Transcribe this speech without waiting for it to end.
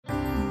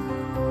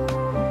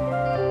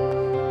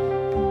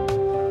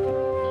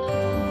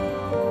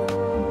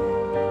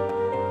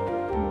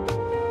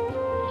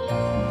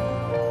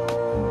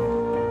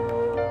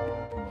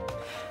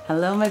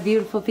Hello my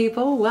beautiful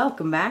people,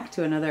 welcome back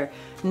to another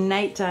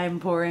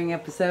nighttime pouring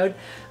episode.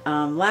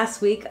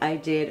 Last week I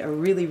did a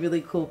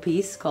really cool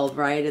piece called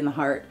Riot in the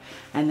Heart,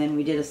 and then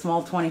we did a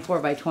small 24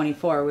 by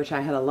 24 which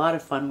I had a lot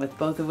of fun with,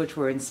 both of which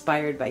were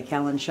inspired by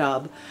Callen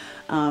Schaub.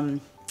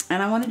 And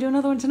I want to do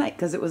another one tonight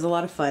because it was a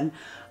lot of fun.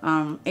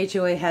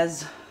 HOA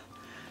has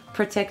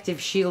protective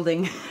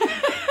shielding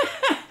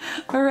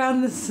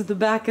around the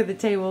back of the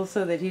table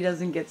so that he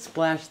doesn't get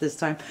splashed this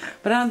time.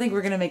 But I don't think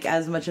we're going to make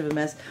as much of a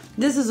mess.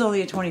 This is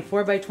only a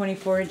 24 by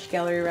 24 inch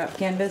gallery wrap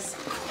canvas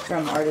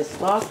from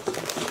Artists Loft.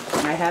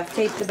 And I have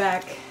taped the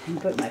back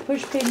and put my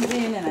push pins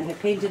in, and I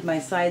have painted my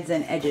sides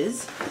and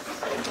edges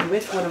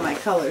with one of my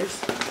colors.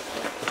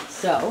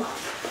 So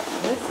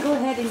let's go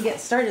ahead and get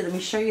started. Let me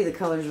show you the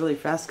colors really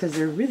fast because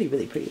they're really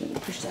pretty. Let me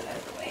push that out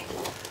of the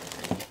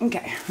way.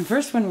 Okay, the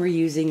first one we're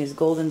using is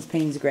Golden's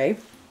Paynes Grey.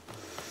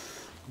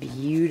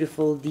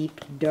 Beautiful,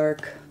 deep,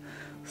 dark,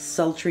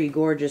 sultry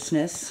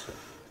gorgeousness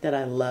that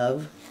I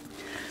love.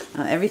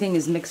 Everything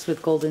is mixed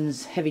with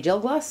Golden's heavy gel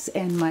gloss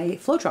and my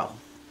Floetrol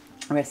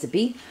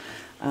recipe.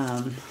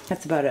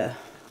 That's about a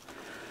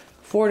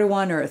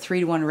 4:1 or a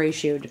 3:1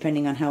 ratio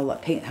depending on how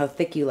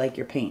thick you like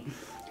your paint.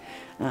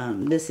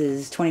 This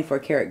is 24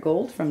 karat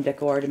gold from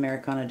DecoArt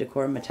Americana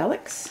Decor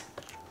Metallics.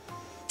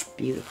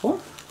 Beautiful.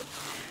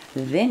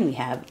 Then we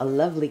have a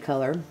lovely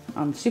color.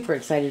 I'm super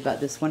excited about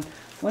this one.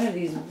 One of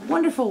these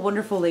wonderful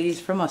ladies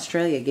from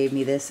Australia gave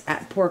me this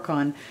at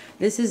PourCon.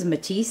 This is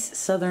Matisse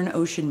Southern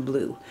Ocean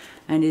Blue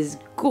and is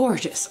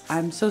gorgeous.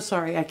 I'm so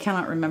sorry I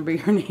cannot remember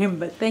your name,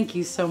 but thank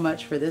you so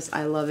much for this.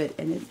 I love it,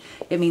 and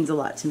it means a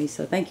lot to me,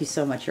 so thank you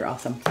so much. You're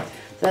awesome.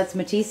 So that's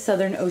Matisse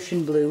Southern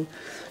Ocean Blue.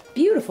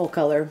 Beautiful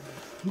color.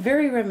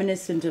 Very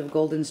reminiscent of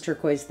Golden's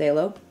Turquoise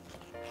Phthalo.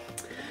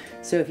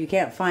 So if you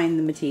can't find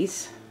the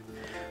Matisse,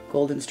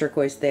 Golden's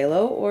Turquoise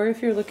Phthalo, or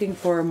if you're looking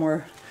for a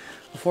more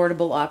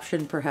affordable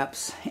option,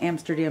 perhaps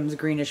Amsterdam's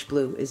Greenish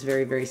Blue is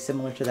very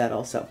similar to that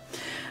also.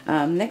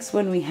 Next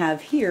one we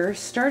have here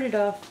started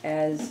off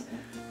as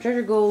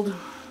Treasure Gold,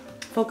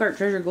 Folk Art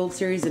Treasure Gold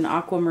series in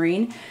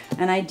Aquamarine,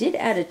 and I did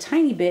add a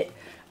tiny bit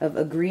of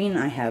a green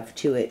I have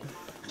to it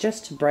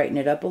just to brighten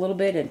it up a little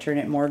bit and turn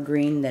it more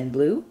green than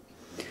blue,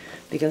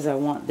 because I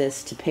want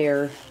this to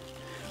pair,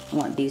 I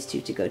want these two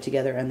to go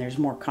together, and there's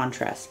more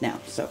contrast now,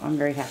 so I'm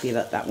very happy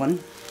about that one.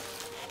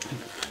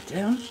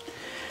 Down.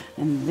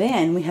 And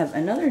then we have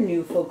another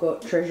new Folk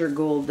Art Treasure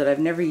Gold that I've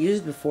never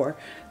used before.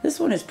 This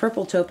one is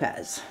Purple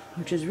Topaz,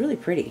 which is really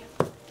pretty.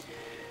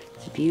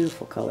 It's a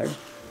beautiful color.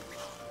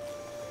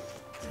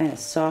 It's kind of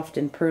soft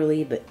and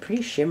pearly, but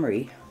pretty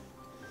shimmery.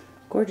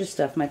 Gorgeous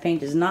stuff. My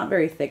paint is not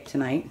very thick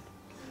tonight.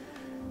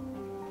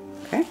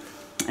 Okay,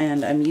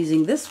 and I'm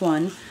using this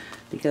one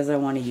because I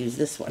want to use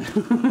this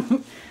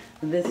one.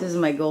 This is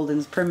my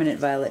Golden's Permanent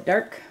Violet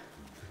Dark,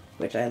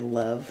 which I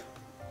love.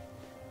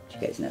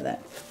 You guys know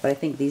that, but I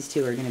think these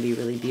two are going to be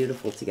really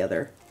beautiful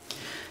together.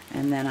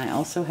 And then I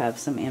also have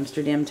some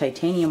Amsterdam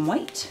Titanium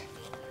White,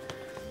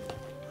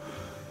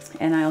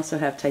 and I also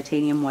have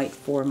Titanium White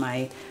for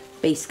my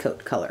base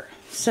coat color.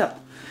 So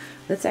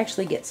let's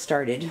actually get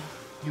started,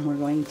 and we're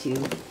going to,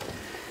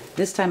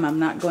 this time I'm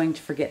not going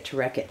to forget to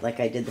wreck it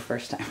like I did the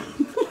first time.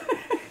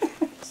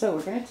 So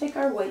we're going to take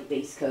our white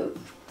base coat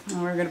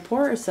and we're going to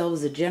pour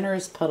ourselves a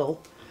generous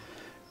puddle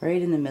right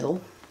in the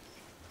middle.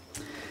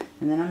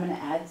 And then I'm going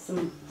to add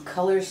some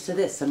colors to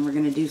this, and we're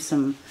going to do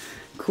some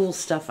cool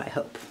stuff, I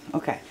hope.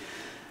 Okay,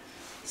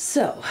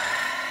 so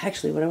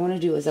actually what I want to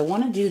do is I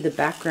want to do the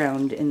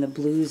background in the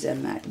blues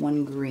and that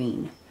one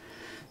green.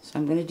 So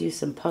I'm going to do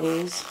some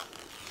puddles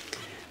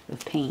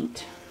of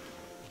paint.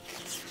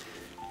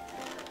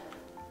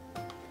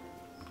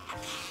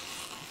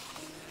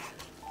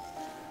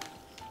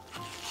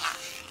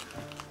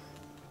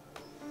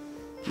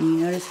 And you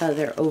notice how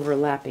they're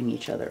overlapping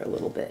each other a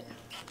little bit.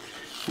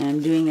 And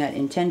I'm doing that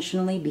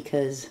intentionally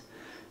because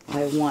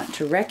I want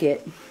to wreck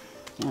it,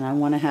 and I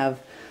want to have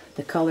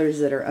the colors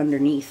that are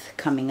underneath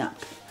coming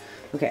up.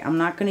 Okay, I'm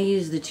not going to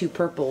use the two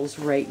purples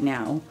right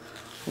now.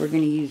 We're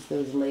going to use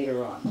those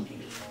later on,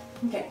 maybe.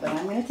 Okay, but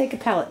I'm going to take a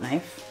palette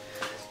knife.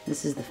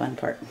 This is the fun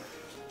part.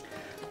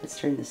 Let's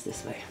turn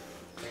this way.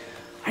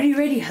 Are you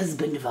ready,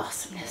 husband of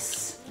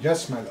awesomeness?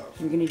 Yes, my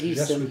love. We're going to do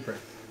yes,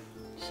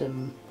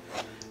 some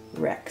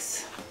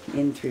wrecks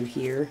in through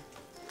here.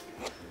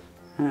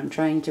 And I'm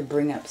trying to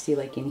bring up, see,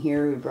 like in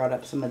here, we brought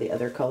up some of the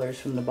other colors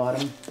from the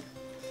bottom.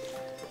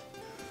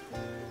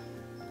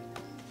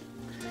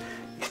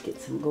 Let's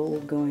get some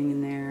gold going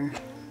in there.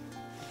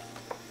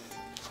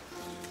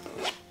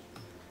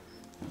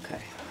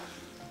 Okay.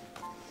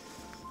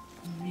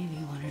 Maybe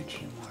one or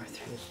two more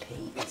through the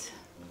paint.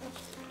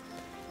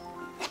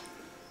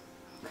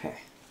 Okay.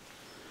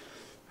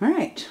 All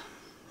right.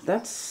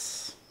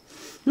 That's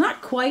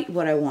not quite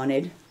what I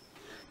wanted,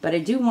 but I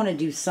do want to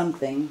do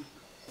something.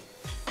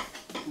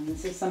 And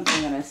this is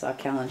something that I saw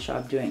Callen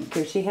Schaub doing,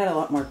 because she had a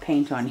lot more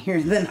paint on here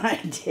than I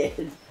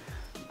did.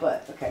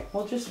 But okay,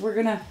 we're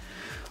gonna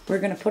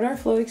put our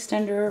flow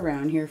extender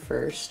around here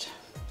first.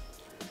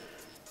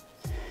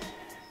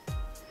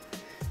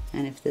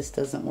 And if this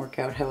doesn't work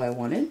out how I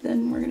wanted,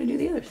 then we're gonna do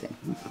the other thing.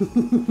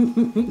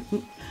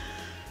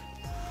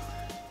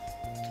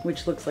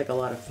 Which looks like a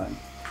lot of fun.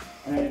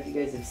 I don't know if you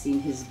guys have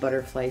seen his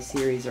butterfly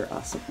series, are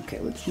awesome. Okay,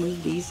 let's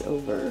move these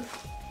over.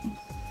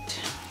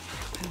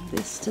 Put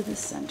this to the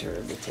center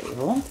of the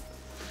table.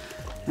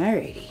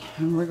 Alrighty,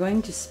 and we're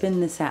going to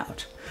spin this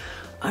out.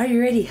 Are you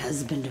ready,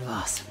 husband of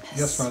awesomeness?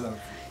 Yes, my love.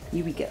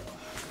 Here we go.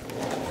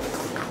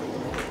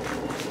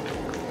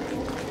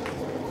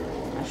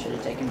 I should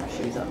have taken my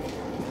shoes off.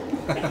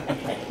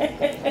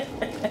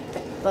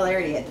 Well, I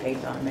already had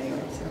paint on them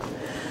anyway, so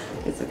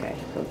it's okay.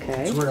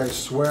 Okay. It's where I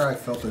swear I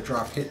felt a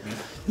drop hit me.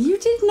 You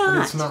did not.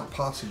 And it's not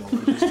possible.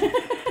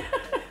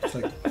 It's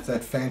like it's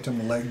that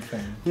phantom leg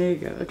thing. There you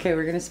go. Okay,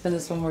 we're gonna spin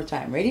this one more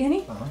time. Ready,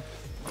 honey? Uh-huh.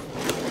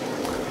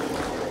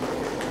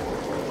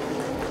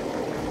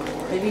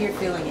 Maybe you're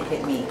feeling it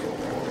hit me.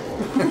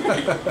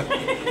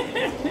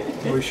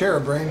 Well, we share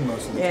a brain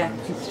most of the time.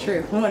 Yeah, it's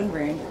true. One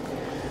brain.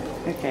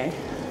 Okay.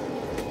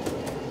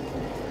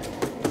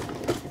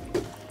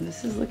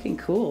 This is looking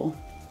cool.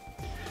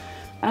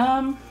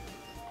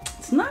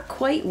 It's not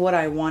quite what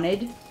I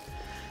wanted,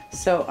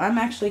 so I'm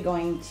actually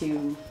going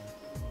to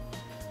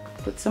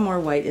put some more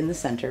white in the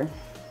center.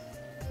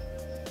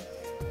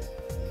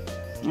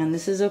 And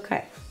this is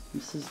okay.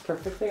 This is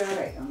perfectly all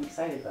right. I'm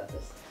excited about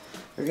this.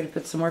 We're gonna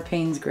put some more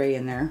Paynes Grey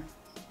in there.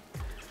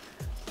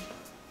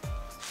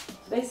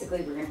 So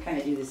basically, we're gonna kind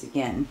of do this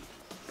again.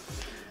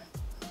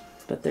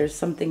 But there's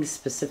something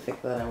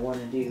specific that I want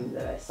to do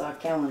that I saw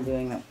Callen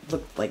doing that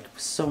looked like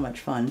so much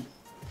fun.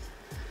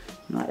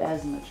 Not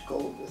as much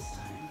gold this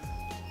time.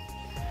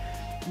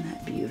 And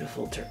that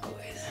beautiful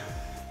turquoise.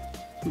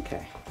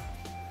 Okay.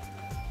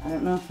 I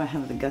don't know if I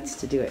have the guts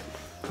to do it.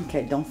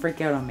 Okay, don't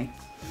freak out on me.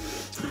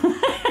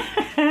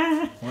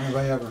 When have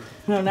I ever?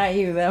 No, not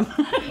you, them.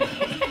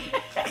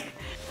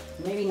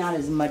 Maybe not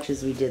as much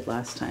as we did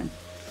last time.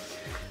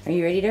 Are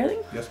you ready,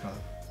 darling? Yes, ma'am.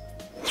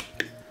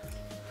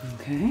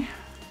 Okay.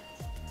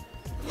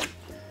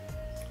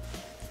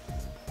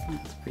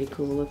 That's pretty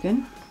cool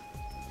looking.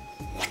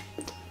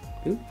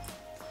 Oop.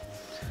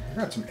 I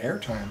got some air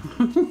time.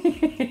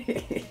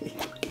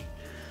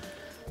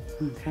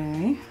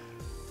 Okay.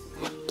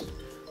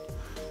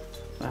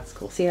 That's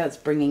cool. See how it's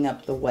bringing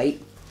up the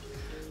white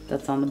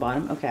that's on the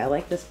bottom? Okay, I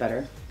like this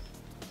better.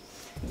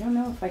 I don't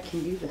know if I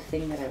can do the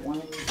thing that I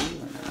wanted to do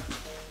or not.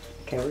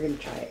 Okay, we're gonna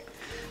try it.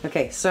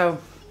 Okay, so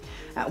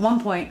at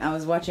one point I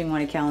was watching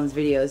one of Callen's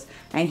videos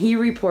and he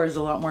repours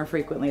a lot more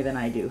frequently than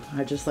I do.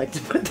 I just like to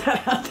put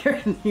that out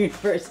there in the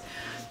universe.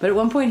 But at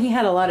one point he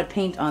had a lot of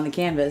paint on the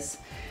canvas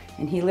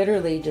and he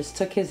literally just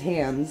took his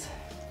hands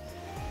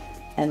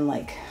and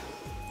like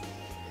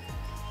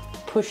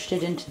pushed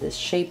it into this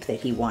shape that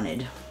he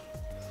wanted.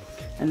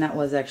 And that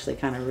was actually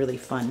kind of really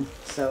fun.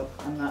 So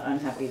I'm not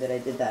unhappy that I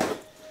did that.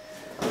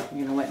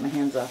 I'm gonna wipe my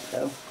hands off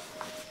though.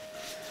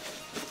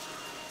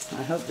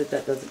 I hope that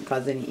that doesn't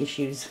cause any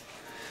issues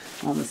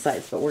on the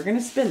sides, but we're gonna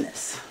spin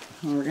this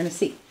and we're gonna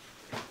see.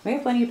 We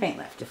have plenty of paint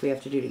left if we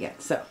have to do it again.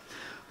 So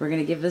we're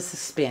gonna give this a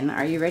spin.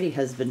 Are you ready,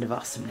 husband of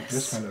awesomeness?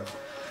 Yes, kind of.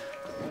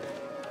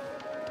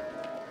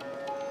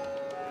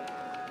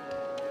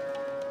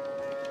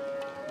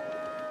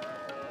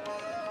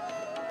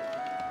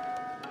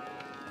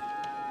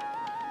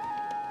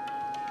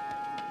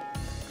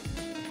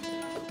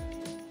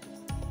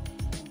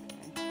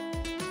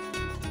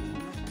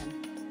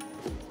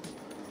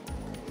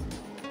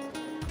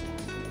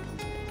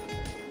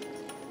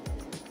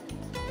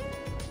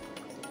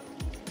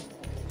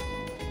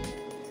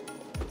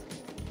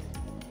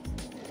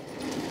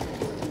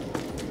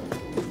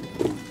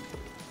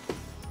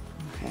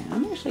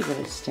 I'm actually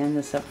going to stand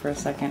this up for a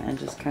second and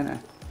just kind of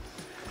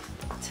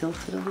tilt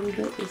it a little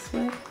bit this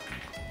way.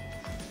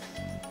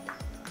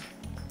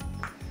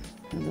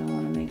 Because I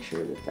want to make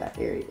sure that that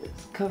area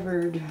is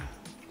covered.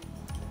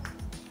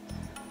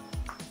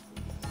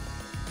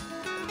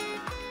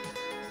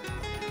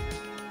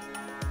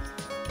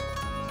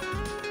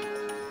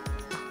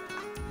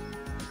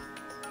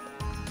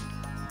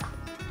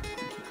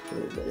 A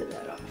little bit of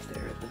that off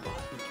there at the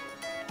bottom.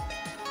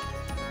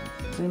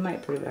 We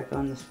might put it back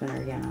on the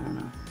spinner again, I don't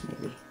know.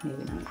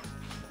 Maybe not.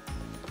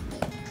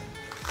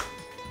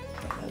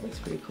 Okay, that looks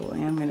pretty cool. I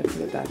am going to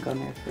put it back on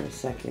there for a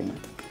second.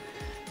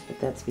 But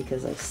that's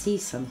because I see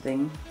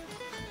something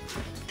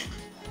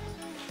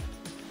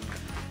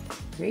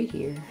right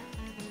here.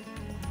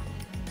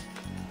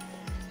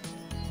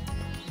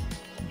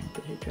 A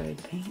bit of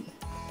dried paint.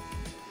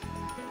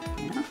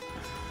 Yeah.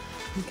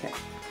 Okay.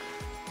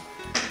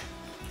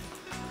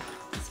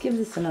 Let's give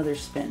this another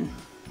spin.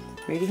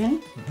 Ready, honey?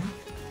 Mm-hmm.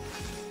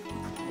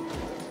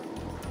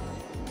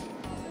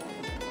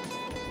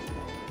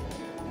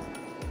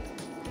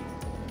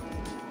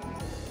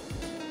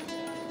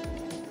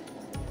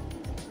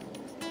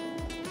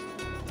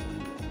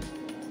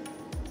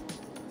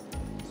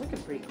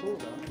 Looking pretty cool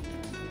though.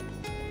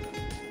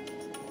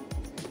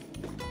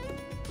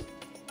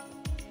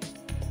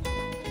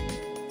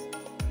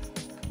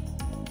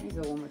 There you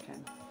go, one more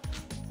time.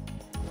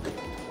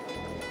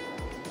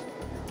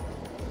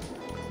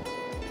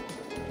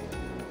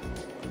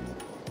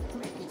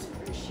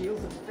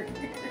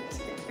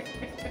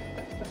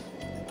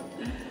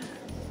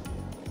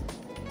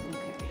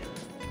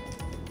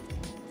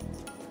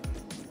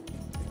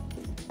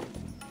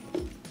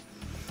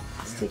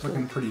 It's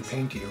looking pretty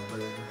painty over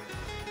there.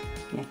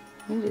 Yeah,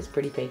 it is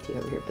pretty painty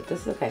over here, but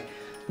this is okay.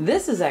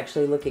 This is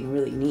actually looking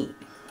really neat.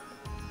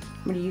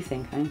 What do you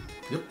think, hon?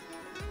 Yep.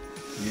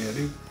 Yeah,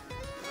 dude.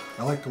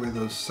 I like the way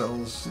those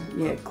cells.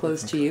 Yeah,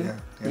 close to you.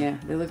 Yeah,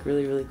 they look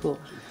really, really cool.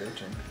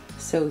 Coaching.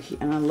 So,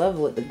 and I love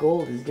what the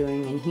gold is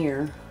doing in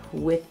here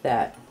with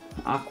that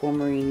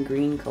aquamarine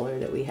green color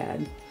that we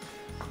had.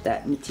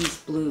 That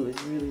Matisse blue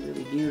is really,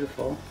 really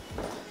beautiful.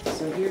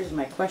 So here's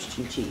my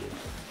question to you.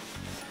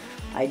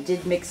 I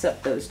did mix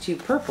up those two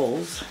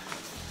purples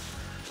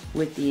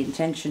with the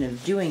intention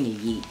of doing a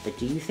Yeet, but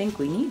do you think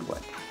we need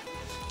one?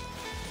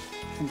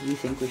 Or do you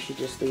think we should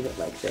just leave it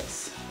like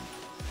this?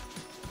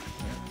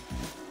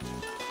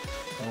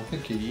 I don't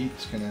think a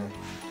Yeet's gonna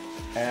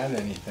add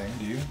anything,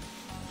 do you?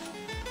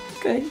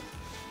 Good.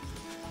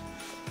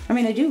 I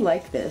mean, I do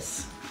like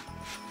this.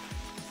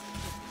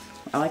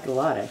 I like it a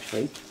lot,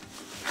 actually.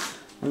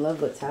 I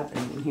love what's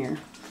happening in here.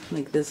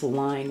 Like, this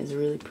line is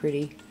really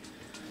pretty.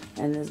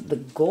 And the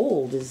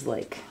gold is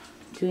like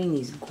doing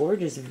these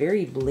gorgeous,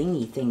 very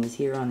blingy things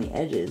here on the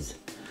edges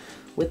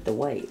with the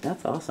white.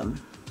 That's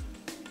awesome.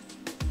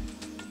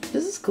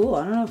 This is cool.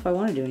 I don't know if I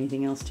want to do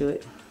anything else to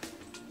it.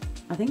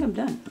 I think I'm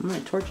done. I'm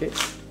going to torch it.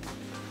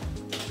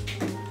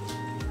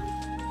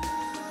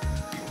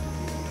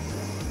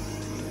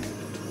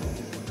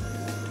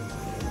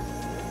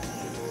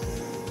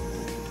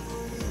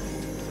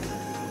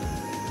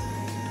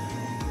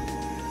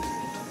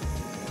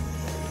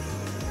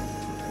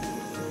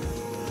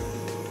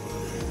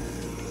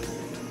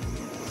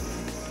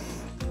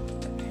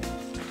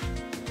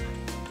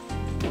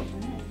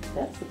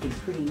 That's looking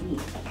pretty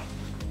neat.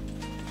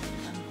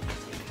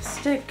 Take a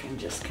stick and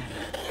just kind of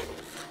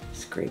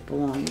scrape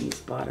along these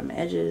bottom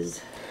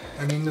edges.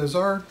 I mean, those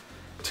are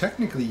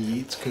technically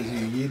Yeets because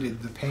you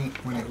yeeted the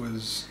paint when it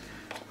was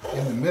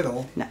in the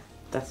middle. No,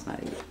 that's not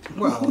a Yeet.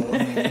 Well, I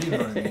mean, you know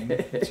what I mean.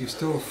 It's you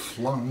still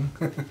flung.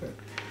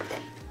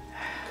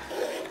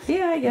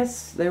 Yeah, I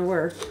guess there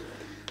were.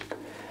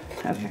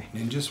 Okay.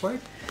 Ninja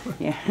swipe?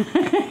 Yeah.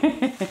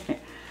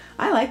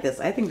 I like this.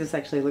 I think this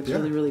actually looks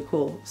really, really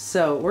cool.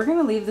 So we're going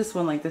to leave this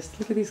one like this.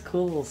 Look at these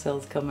cool little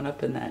cells coming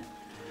up in that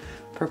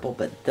purple.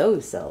 But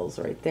those cells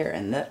right there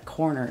and that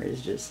corner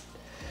is just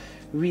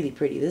really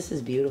pretty. This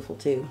is beautiful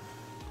too.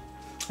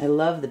 I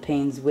love the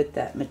Paynes with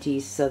that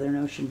Matisse Southern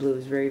Ocean Blue.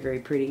 Is very, very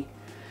pretty.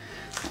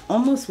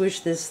 Almost wish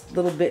this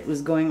little bit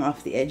was going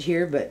off the edge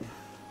here, but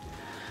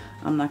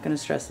I'm not going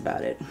to stress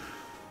about it.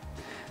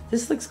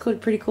 This looks cool,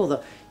 pretty cool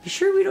though. You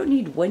sure we don't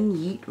need one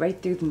Yeet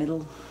right through the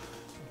middle?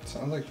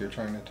 Sounds like you're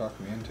trying to talk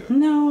me into it.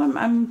 No,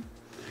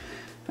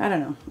 I don't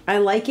know. I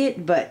like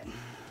it, but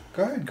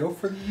go ahead, go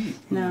for the Yeet.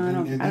 No, I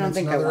don't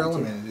think I another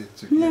want element.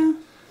 to. No,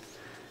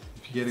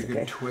 if you get a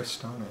good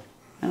twist on it.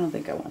 I don't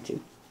think I want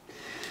to.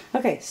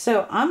 Okay,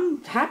 so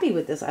I'm happy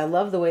with this. I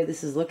love the way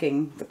this is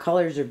looking. The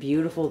colors are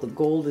beautiful. The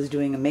gold is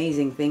doing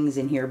amazing things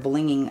in here,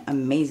 blinging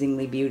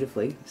amazingly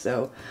beautifully.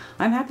 So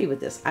I'm happy with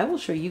this. I will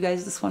show you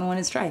guys this one when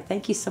it's dry.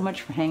 Thank you so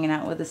much for hanging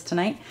out with us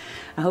tonight.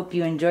 I hope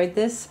you enjoyed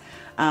this.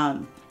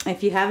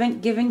 If you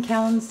haven't given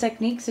Callen's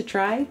techniques a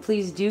try,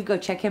 please do go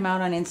check him out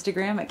on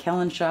Instagram at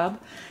Callen Schaub,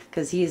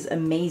 because he is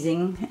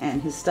amazing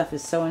and his stuff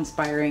is so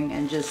inspiring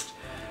and just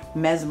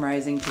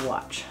mesmerizing to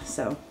watch.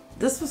 So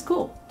this was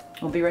cool.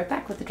 We'll be right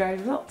back with the dry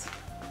results.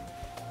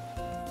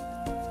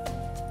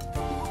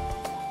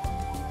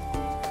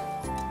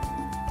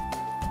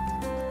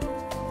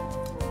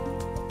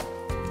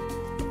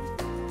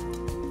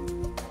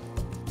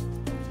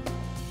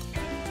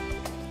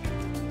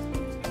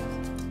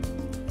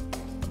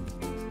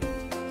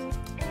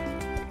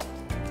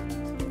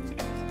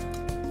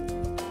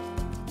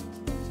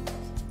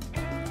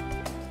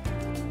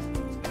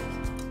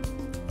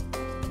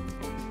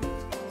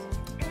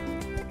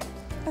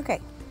 Okay,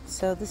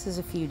 so this is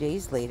a few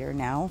days later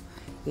now.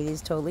 It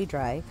is totally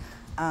dry.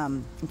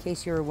 In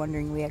case you were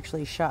wondering, we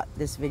actually shot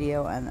this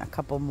video and a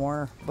couple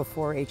more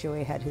before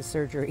HOA had his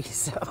surgery.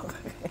 So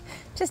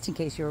just in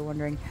case you were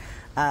wondering,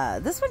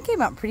 this one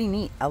came out pretty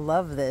neat. I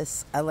love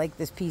this. I like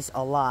this piece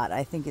a lot.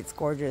 I think it's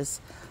gorgeous.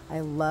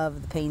 I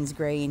love the Paynes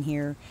Grey in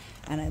here,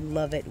 and I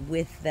love it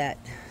with that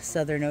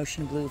Southern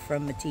Ocean Blue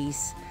from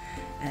Matisse.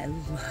 And I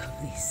love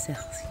these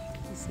cells.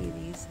 You can see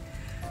these.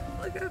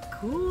 Look how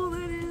cool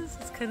that is.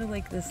 It's kind of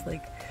like this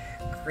like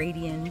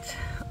gradient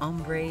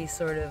ombre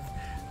sort of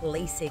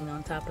lacing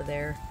on top of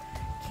there.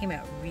 Came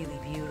out really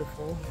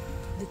beautiful.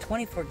 The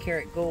 24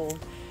 karat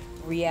gold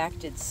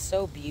reacted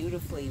so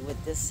beautifully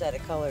with this set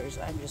of colors.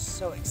 I'm just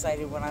so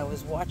excited. When I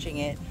was watching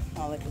it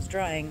while it was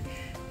drying,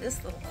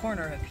 this little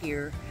corner up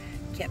here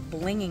kept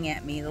blinging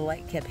at me. The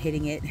light kept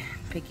hitting it,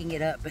 picking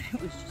it up, and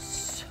it was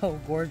just so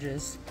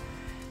gorgeous.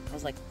 I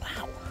was like,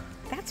 wow,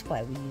 that's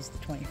why we use the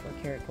 24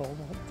 karat gold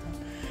all the time.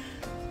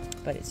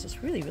 But it's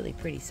just really, really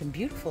pretty. Some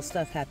beautiful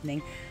stuff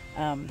happening.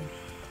 I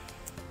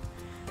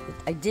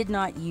did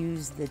not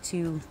use the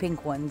two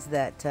pink ones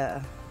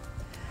that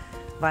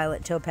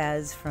Violet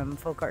Topaz from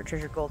Folk Art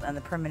Treasure Gold and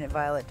the Permanent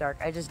Violet Dark.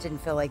 I just didn't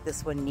feel like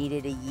this one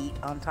needed a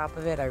Yeet on top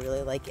of it. I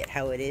really like it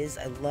how it is.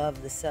 I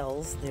love the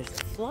cells. There's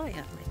a fly on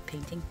my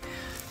painting.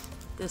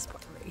 This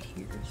part right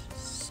here is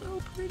just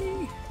so pretty.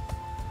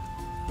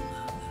 I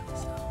love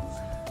those cells.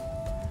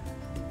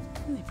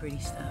 Really pretty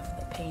stuff.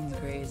 The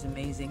Paynes Grey is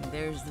amazing.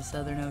 There's the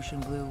Southern Ocean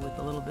Blue with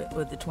a little bit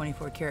with the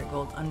 24 karat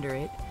gold under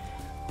it.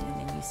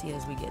 And then you see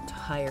as we get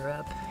higher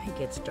up, it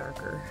gets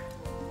darker.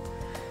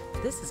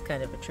 This is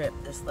kind of a trip,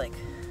 this like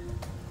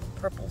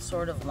purple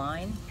sort of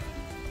line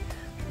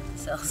with the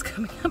cells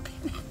coming up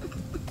in it.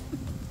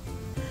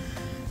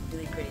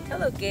 Really pretty.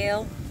 Hello,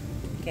 Gail.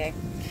 Okay,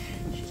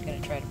 she's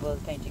gonna try to blow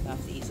the painting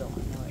off the easel.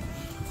 I know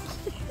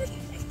it.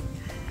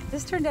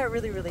 This turned out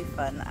really, really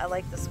fun. I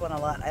like this one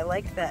a lot. I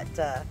like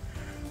that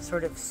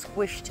sort of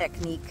squish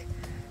technique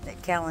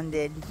that Callen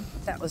did.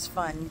 That was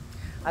fun.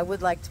 I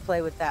would like to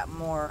play with that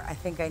more. I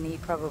think I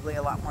need probably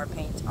a lot more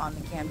paint on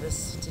the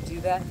canvas to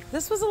do that.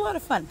 This was a lot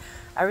of fun.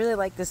 I really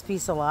like this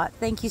piece a lot.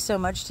 Thank you so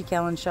much to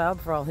Callen Schaub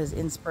for all his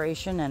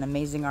inspiration and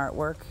amazing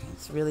artwork.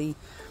 It's really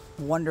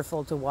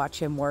wonderful to watch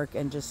him work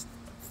and just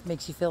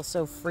makes you feel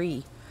so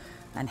free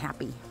and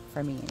happy,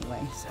 for me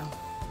anyway. So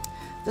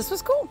this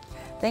was cool.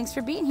 Thanks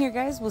for being here,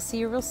 guys. We'll see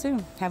you real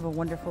soon. Have a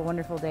wonderful,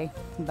 wonderful day.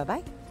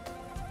 Bye-bye.